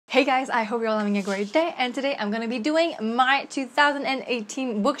Hey guys, I hope you're all having a great day, and today I'm going to be doing my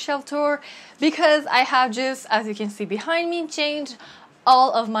 2018 bookshelf tour because I have just, as you can see behind me, changed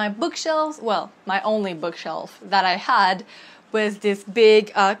all of my bookshelves. Well, my only bookshelf that I had was this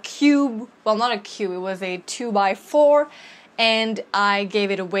big cube, well not a cube, it was a 2x4, and I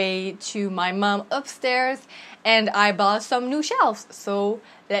gave it away to my mom upstairs and I bought some new shelves. So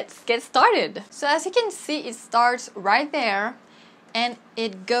let's get started. So as you can see, it starts right there and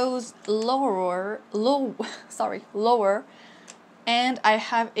it goes lower, and I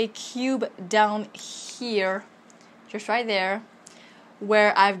have a cube down here, just right there,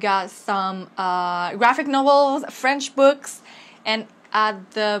 where I've got some graphic novels, French books, and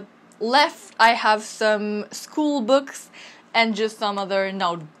at the left I have some school books and just some other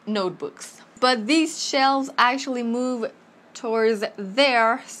notebooks. But these shelves actually move towards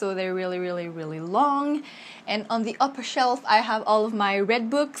there, so they're really long. And on the upper shelf I have all of my read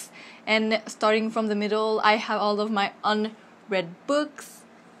books, and starting from the middle I have all of my unread books,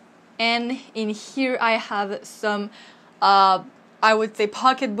 and in here I have some I would say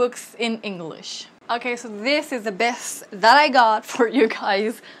pocket books in English. Okay, so this is the best that I got for you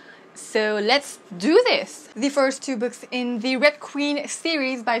guys. So let's do this! The first two books in the Red Queen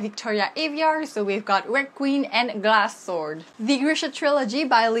series by Victoria Aveyard. So we've got Red Queen and Glass Sword. The Grisha trilogy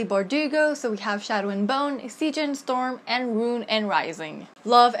by Leigh Bardugo. So we have Shadow and Bone, Siege and Storm, and Rune and Rising.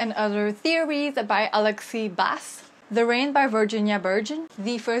 Love and Other Theories by Alexei Bass. The Rain by Virginia Burgeon.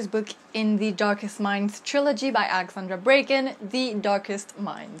 The first book in the Darkest Minds trilogy by Alexandra Bracken, The Darkest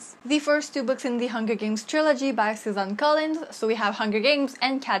Minds. The first two books in the Hunger Games trilogy by Suzanne Collins, so we have Hunger Games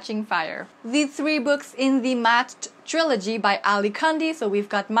and Catching Fire. The three books in the Matched trilogy by Ali Kundi, so we've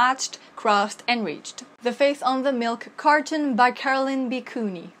got Matched, Crossed, and Reached. The Face on the Milk Carton by Caroline B.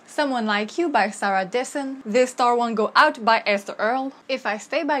 Cooney. Someone Like You by Sarah Dessen. This Star Won't Go Out by Esther Earle. If I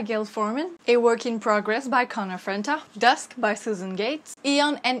Stay by Gail Forman. A Work in Progress by Connor Frenta. Dusk by Susan Gates.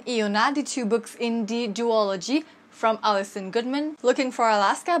 Eon and Iona, the two books in the duology from Alison Goodman. Looking for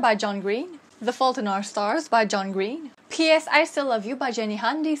Alaska by John Green. The Fault in Our Stars by John Green. P.S. I Still Love You by Jenny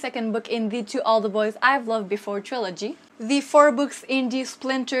Han, the second book in the To All the Boys I've Loved Before trilogy. The four books in the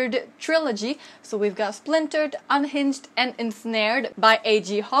Splintered trilogy, so we've got Splintered, Unhinged, and Ensnared by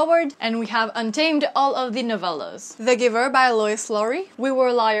A.G. Howard, and we have Untamed, all of the novellas. The Giver by Lois Lowry. We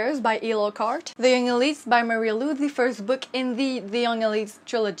Were Liars by E. Lockhart. The Young Elites by Maria Lu, the first book in the Young Elites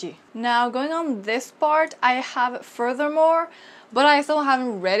trilogy. Now, going on this part, I have Furthermore, but I still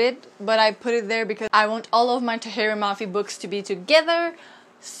haven't read it, but I put it there because I want all of my Tahereh Mafi books to be together.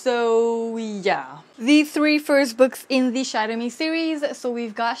 So yeah. The three first books in the Shadow Me series, so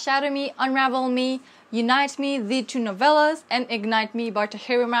we've got Shadow Me, Unravel Me, Unite Me, the two novellas, and Ignite Me by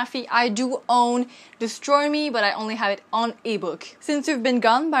Tahereh Mafi. I do own Destroy Me, but I only have it on ebook. Since You've Been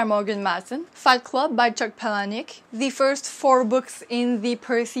Gone by Morgan Matson. Fight Club by Chuck Palahniuk. The first four books in the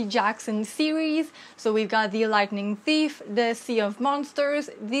Percy Jackson series, so we've got The Lightning Thief, The Sea of Monsters,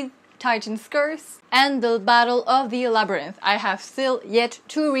 The Titan's Curse, and The Battle of the Labyrinth. I have still yet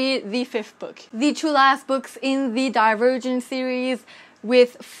to read the fifth book. The two last books in the Divergent series,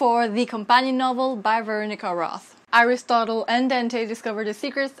 for the companion novel by Veronica Roth. Aristotle and Dante Discover the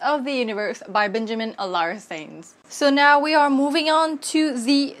Secrets of the Universe by Benjamin Alar-Sainz. So now we are moving on to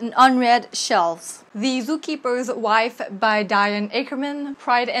the unread shelves. The Zookeeper's Wife by Diane Ackerman.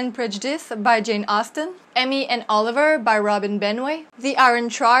 Pride and Prejudice by Jane Austen. Emmy and Oliver by Robin Benway. The Iron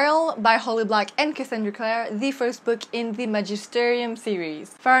Trial by Holly Black and Cassandra Clare, the first book in the Magisterium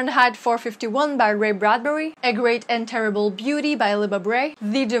series. Fahrenheit 451 by Ray Bradbury. A Great and Terrible Beauty by Libba Bray.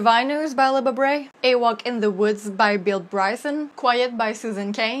 The Diviners by Libba Bray. A Walk in the Woods by Bill Bryson. Quiet by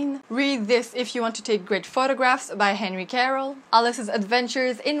Susan Cain. Read This If You Want to Take Great Photographs by Henry Carroll. Alice's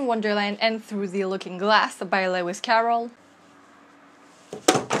Adventures in Wonderland and Through the Looking Glass by Lewis Carroll.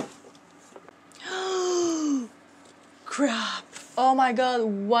 Crap. Oh my god,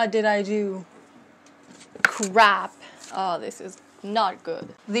 what did I do? Crap. Oh, this is not good.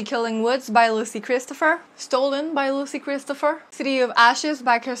 The Killing Woods by Lucy Christopher. Stolen by Lucy Christopher. City of Ashes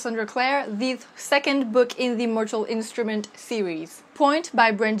by Cassandra Clare, the second book in the Mortal Instrument series. Point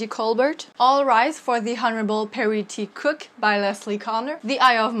by Brandy Colbert. All Rise for the Honorable Perry T. Cook by Leslie Connor. The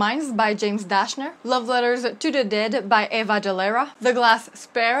Eye of Mines by James Dashner. Love Letters to the Dead by Eva Delera. The Glass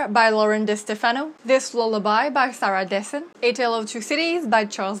Spare by Lauren DeStefano. This Lullaby by Sarah Dessen. A Tale of Two Cities by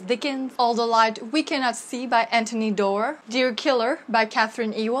Charles Dickens. All the Light We Cannot See by Anthony Doerr. Dear Killer by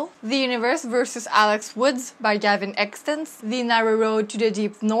Catherine Ewell. The Universe vs. Alex Woods by Gavin Extens. The Narrow Road to the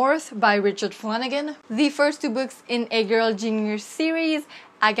Deep North by Richard Flanagan. The first two books in A Girl Genius series,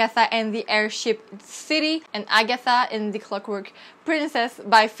 Agatha and the Airship City, and Agatha and the Clockwork Princess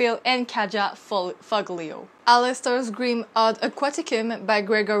by Phil and Kaja Foglio. Alistair's Grim Ad Aquaticum by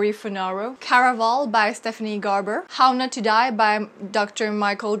Gregory Funaro. Caraval by Stephanie Garber. How Not to Die by Dr.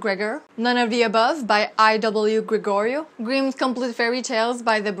 Michael Greger. None of the Above by I.W. Gregorio. Grimm's Complete Fairy Tales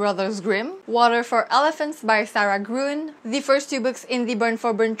by the Brothers Grimm. Water for Elephants by Sarah Gruen. The first 2 books in the Burn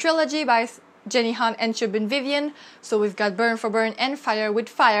for Burn trilogy by Jenny Han and Shubin Vivian. So we've got Burn for Burn and Fire with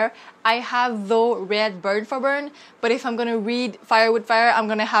Fire. I have though read Burn for Burn, but if I'm gonna read Fire with Fire, I'm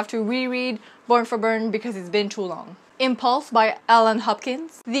gonna have to reread Burn for Burn because it's been too long. Impulse by Alan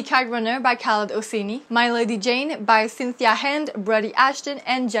Hopkins. The Kite Runner by Khaled Hosseini. My Lady Jane by Cynthia Hand, Brady Ashton,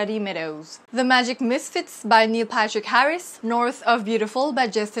 and Jody Meadows. The Magic Misfits by Neil Patrick Harris. North of Beautiful by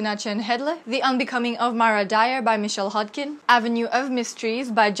Justina Chen Hedley. The Unbecoming of Mara Dyer by Michelle Hodkin. Avenue of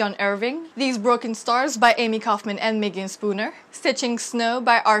Mysteries by John Irving. These Broken Stars by Amy Kaufman and Megan Spooner. Stitching Snow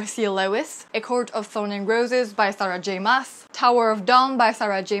by R.C. Lewis. A Court of Thorn and Roses by Sarah J. Maas. Tower of Dawn by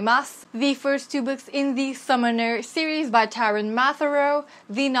Sarah J. Maas. The first 2 books in the Summoner series by Taryn Mathero,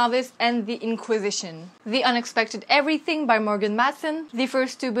 The Novice and The Inquisition. The Unexpected Everything by Morgan Matson. The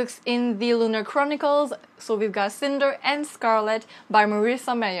first 2 books in the Lunar Chronicles, so we've got Cinder and Scarlet by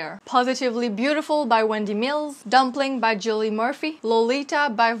Marissa Mayer. Positively Beautiful by Wendy Mills. Dumpling by Julie Murphy.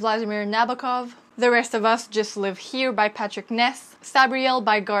 Lolita by Vladimir Nabokov. The Rest of Us Just Live Here by Patrick Ness. Sabriel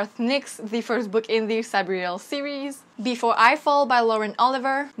by Garth Nix, the first book in the Sabriel series. Before I Fall by Lauren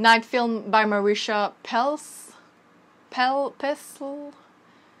Oliver. Night Film by Marisha Pessl?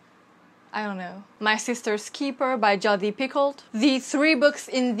 I don't know. My Sister's Keeper by Jodie Picoult. The 3 books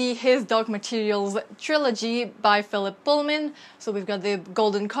in the His Dark Materials trilogy by Philip Pullman. So we've got The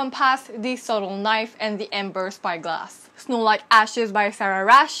Golden Compass, The Subtle Knife, and The Ember Spyglass. Snow Like Ashes by Sarah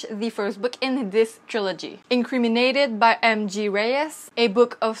Rash, the first book in this trilogy. Incriminated by M.G. Reyes. A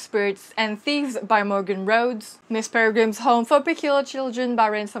Book of Spirits and Thieves by Morgan Rhodes. Miss Peregrine's Home for Peculiar Children by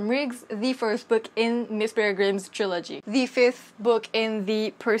Ransom Riggs, the first book in Miss Peregrine's trilogy. The 5th book in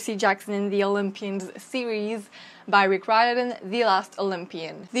the Percy Jackson and the Olympians series by Rick Riordan, The Last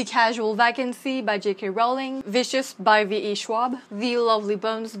Olympian. The Casual Vacancy by J.K. Rowling. Vicious by V.E. Schwab. The Lovely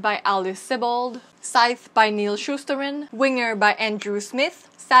Bones by Alice Sebald. Scythe by Neil Schusterman. Winger by Andrew Smith.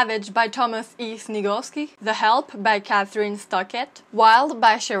 Savage by Thomas E. Snigowski. The Help by Catherine Stockett. Wild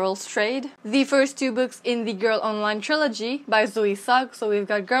by Cheryl Strayed. The first 2 books in the Girl Online trilogy by Zoe Sugg, so we've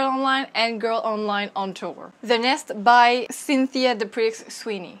got Girl Online and Girl Online on Tour. The Nest by Cynthia Deprix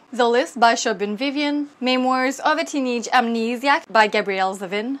Sweeney. The List by Shubin Vivian. Memoirs of a Teenage Amnesiac by Gabrielle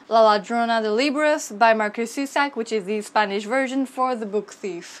Zavin. La Ladrona de Libros by Marcus Susak, which is the Spanish version for The Book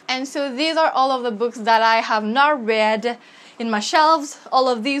Thief. And so these are all of the books that I have not read in my shelves. All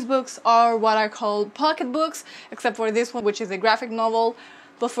of these books are what I call pocket books, except for this one, which is a graphic novel.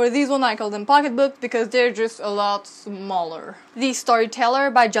 But for these one, I call them pocket books because they're just a lot smaller. The Storyteller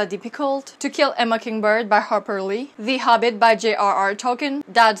by Jodie Picoult. To Kill a Mockingbird by Harper Lee. The Hobbit by J.R.R. Tolkien.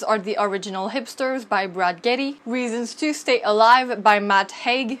 Dads Are the Original Hipsters by Brad Getty. Reasons to Stay Alive by Matt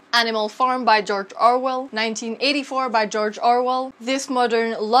Haig. Animal Farm by George Orwell. 1984 by George Orwell. This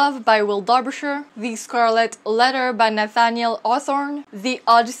Modern Love by Will Derbyshire. The Scarlet Letter by Nathaniel Hawthorne. The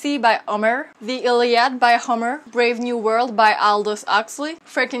Odyssey by Homer. The Iliad by Homer. Brave New World by Aldous Huxley.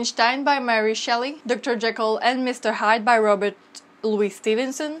 Frankenstein by Mary Shelley. Dr. Jekyll and Mr. Hyde by Robert Louis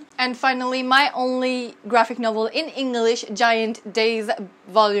Stevenson. And finally, my only graphic novel in English, Giant Days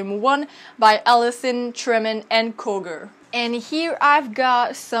Volume 1 by Alison Treman and Koger. And here I've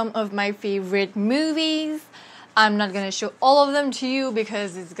got some of my favorite movies. I'm not gonna show all of them to you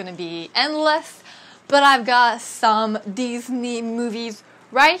because it's gonna be endless, but I've got some Disney movies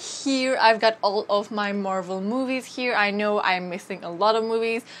right here. I've got all of my Marvel movies here. I know I'm missing a lot of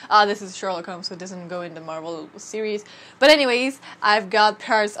movies. This is Sherlock Holmes, so it doesn't go in the Marvel series. But anyways, I've got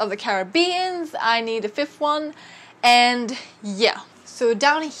Pirates of the Caribbean. I need a 5th one. And yeah. So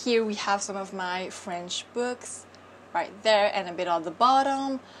down here we have some of my French books. Right there and a bit on the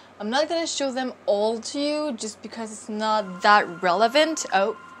bottom. I'm not gonna show them all to you just because it's not that relevant.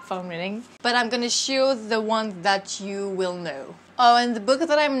 Oh, phone ringing. But I'm gonna show the ones that you will know. Oh, and the book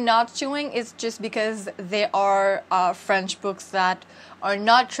that I'm not showing is just because they are French books that are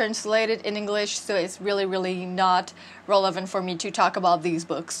not translated in English, so it's really not relevant for me to talk about these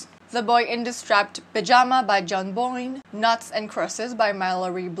books. The Boy in the Strapped Pajama by John Boyne. Nuts and Crosses by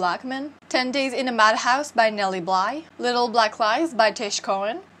Mallory Blackman. 10 Days in a Madhouse by Nellie Bly. Little Black Lies by Tish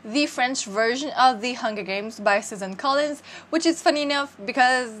Cohen. The French version of The Hunger Games by Susan Collins, which is funny enough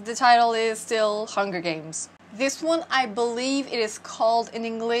because the title is still Hunger Games. This one, I believe it is called in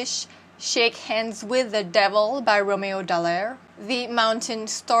English Shake Hands with the Devil by Romeo Dallaire. The Mountain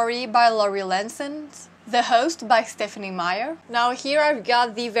Story by Laurie Lanson. The Host by Stephanie Meyer. Now here I've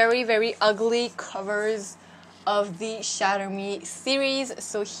got the very, very ugly covers of the Shatter Me series.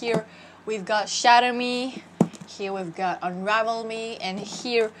 So here we've got Shatter Me, here we've got Unravel Me, and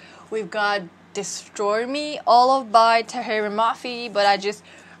here we've got Destroy Me, all of by Tahereh Mafi, but I just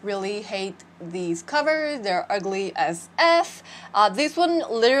really hate these covers. They're ugly as F. This one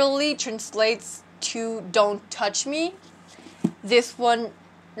literally translates to Don't Touch Me. This one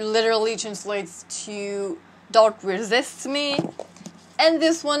literally translates to Don't Resist Me. And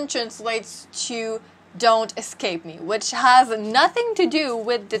this one translates to Don't Escape Me, which has nothing to do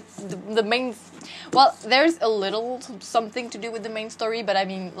with the main... Well, there's a little something to do with the main story, but I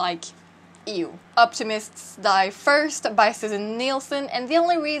mean, like, ew. Optimists Die First by Susan Nielsen, and the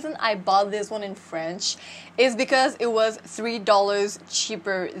only reason I bought this one in French is because it was $3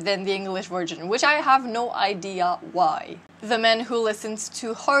 cheaper than the English version, which I have no idea why. The Man Who Listens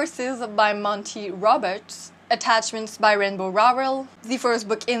to Horses by Monty Roberts. Attachments by Rainbow Rowell. The first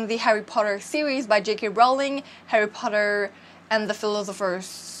book in the Harry Potter series by J.K. Rowling, Harry Potter and the Philosopher's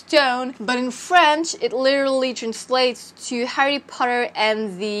Stone, but in French it literally translates to Harry Potter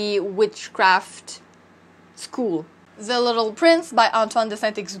and the Witchcraft School. The Little Prince by Antoine de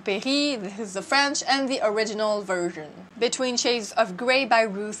Saint-Exupéry, this is the French and the original version. Between Shades of Grey by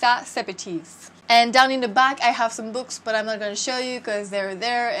Rusa Sepetys. And down in the back I have some books, but I'm not going to show you because they're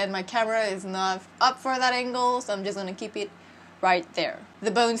there and my camera is not up for that angle, so I'm just going to keep it right there.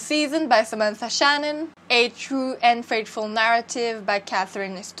 The Bone Season by Samantha Shannon. A True and Faithful Narrative by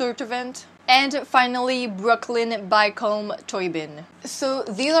Catherine Sturtevant. And finally, Brooklyn by Colm Toibin. So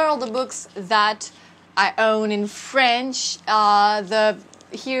these are all the books that I own in French. The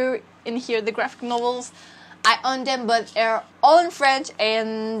graphic novels, I own them, but they're all in French,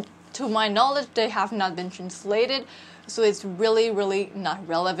 and to my knowledge, they have not been translated. So it's really, really not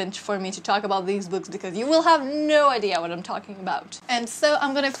relevant for me to talk about these books because you will have no idea what I'm talking about. And so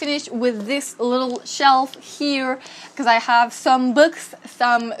I'm gonna finish with this little shelf here because I have some books,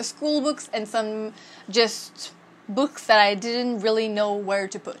 some school books, and some just books that I didn't really know where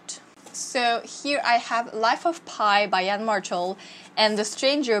to put. So here I have Life of Pi by Anne Marshall and The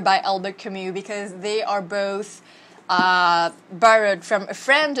Stranger by Albert Camus because they are both borrowed from a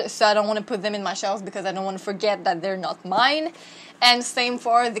friend, so I don't want to put them in my shelves because I don't want to forget that they're not mine. And same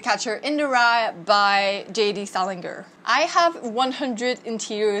for The Catcher in the Rye by J.D. Salinger. I have 100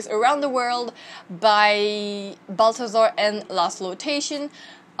 Interiors Around the World by Balthazar and Laszlo Tatian.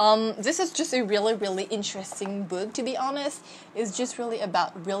 This is just a really, really interesting book, to be honest. It's just really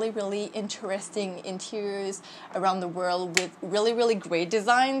about really, really interesting interiors around the world with really, really great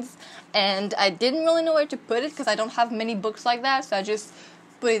designs. And I didn't really know where to put it because I don't have many books like that, so I just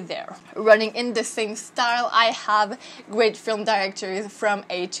put it there. Running in the same style, I have Great Film Directors from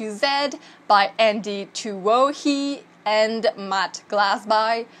A to Z by Andy Tuwohi and Matt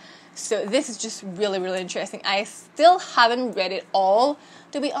Glasby. So this is just really, really interesting. I still haven't read it all,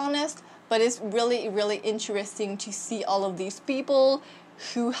 to be honest, but it's really, really interesting to see all of these people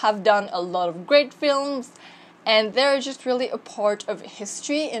who have done a lot of great films, and they're just really a part of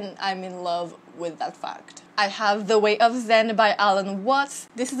history, and I'm in love with that fact. I have The Way of Zen by Alan Watts.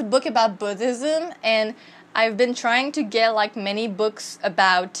 This is a book about Buddhism, and I've been trying to get like many books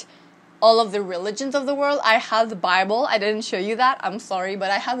about all of the religions of the world. I have the Bible. I didn't show you that. I'm sorry, but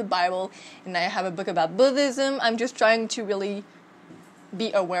I have the Bible and I have a book about Buddhism. I'm just trying to really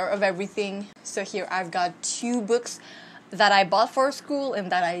be aware of everything. So here I've got 2 books that I bought for school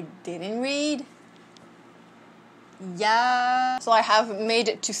and that I didn't read. Yeah. So I have Made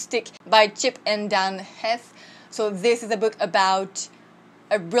It to Stick by Chip and Dan Heth. So this is a book about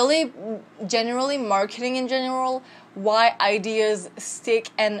really generally marketing in general, why ideas stick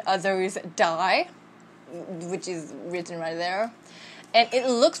and others die, which is written right there. And it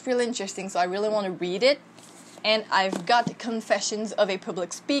looks really interesting, so I really want to read it. And I've got Confessions of a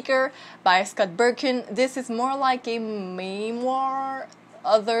Public Speaker by Scott Birkin. This is more like a memoir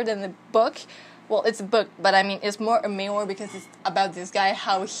other than a book. Well, it's a book, but I mean, it's more a memoir because it's about this guy,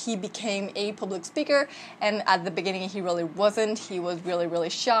 how he became a public speaker. And at the beginning, he really wasn't. He was really, really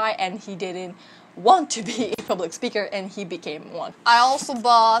shy, and he didn't want to be a public speaker, and he became one. I also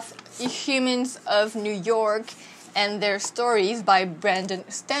bought Humans of New York and Their Stories by Brandon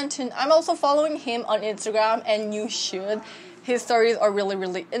Stanton. I'm also following him on Instagram, and you should. His stories are really,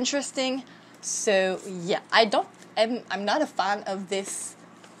 really interesting. So yeah, I'm not a fan of this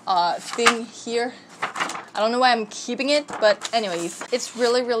thing here. I don't know why I'm keeping it, but anyways, it's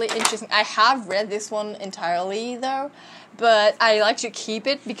really, really interesting. I have read this one entirely though, but I like to keep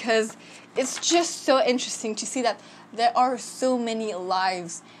it because it's just so interesting to see that there are so many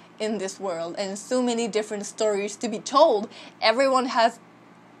lives in this world and so many different stories to be told. Everyone has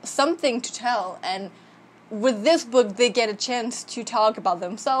something to tell, and with this book they get a chance to talk about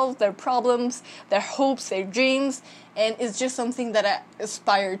themselves, their problems, their hopes, their dreams, and it's just something that I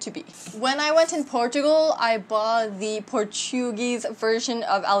aspire to be. When I went in Portugal, I bought the Portuguese version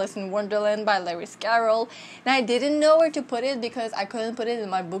of Alice in Wonderland by Lewis Carroll, and I didn't know where to put it because I couldn't put it in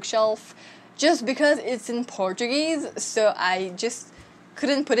my bookshelf just because it's in Portuguese, so I just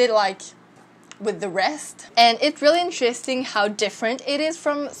couldn't put it like with the rest. And it's really interesting how different it is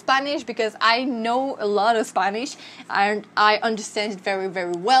from Spanish, because I know a lot of Spanish and I understand it very,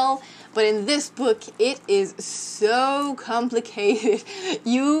 very well, but in this book it is so complicated.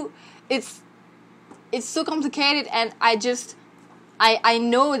 It's so complicated, and I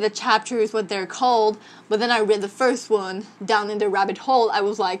know the chapters what they're called, but then I read the first one, Down in the Rabbit Hole. I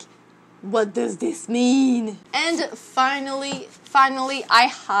was like, what does this mean? And finally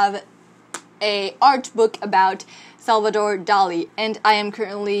I have a art book about Salvador Dali, and I am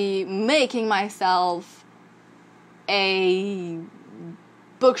currently making myself a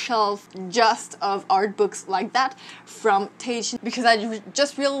bookshelf just of art books like that from Tage, because I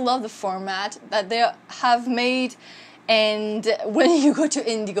just really love the format that they have made, and when you go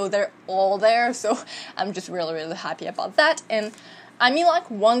to Indigo they're all there, so I'm just really, really happy about that. And I mean, like,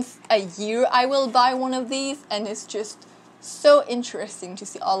 once a year I will buy one of these, and it's just so interesting to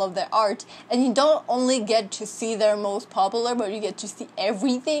see all of their art. And you don't only get to see their most popular, but you get to see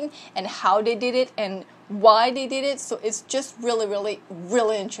everything and how they did it and why they did it, so it's just really, really,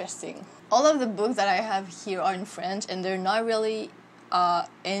 really interesting. All of the books that I have here are in French, and they're not really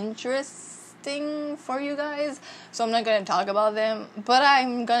interesting for you guys, so I'm not gonna talk about them, but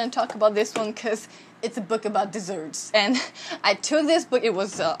I'm gonna talk about this one because it's a book about desserts. And I took this book, it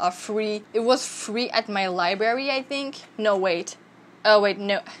was free at my library, I think. No, wait. Oh, wait,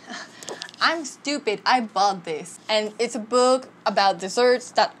 no. I'm stupid, I bought this. And it's a book about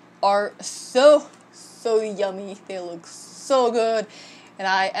desserts that are so yummy. They look so good. And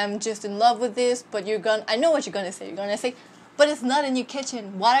I am just in love with this, but I know what you're gonna say. You're gonna say, but it's not in your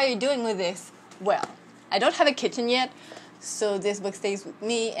kitchen. What are you doing with this? Well, I don't have a kitchen yet, so this book stays with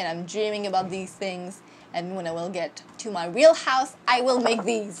me, and I'm dreaming about these things, and when I will get to my real house, I will make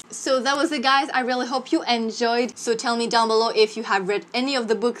these. So that was it, guys. I really hope you enjoyed. So tell me down below if you have read any of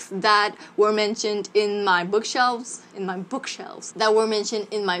the books that were mentioned in my bookshelves, that were mentioned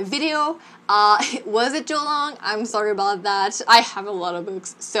in my video. Was it too long? I'm sorry about that. I have a lot of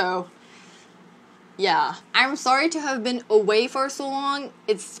books, so yeah. I'm sorry to have been away for so long.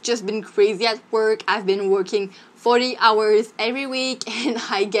 It's just been crazy at work. I've been working 40 hours every week, and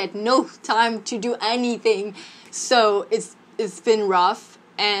I get no time to do anything. So it's been rough,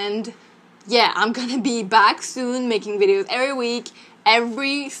 and yeah, I'm gonna be back soon making videos every week.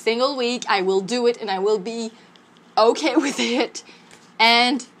 Every single week I will do it, and I will be okay with it.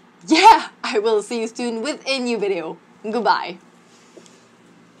 And yeah, I will see you soon with a new video. Goodbye.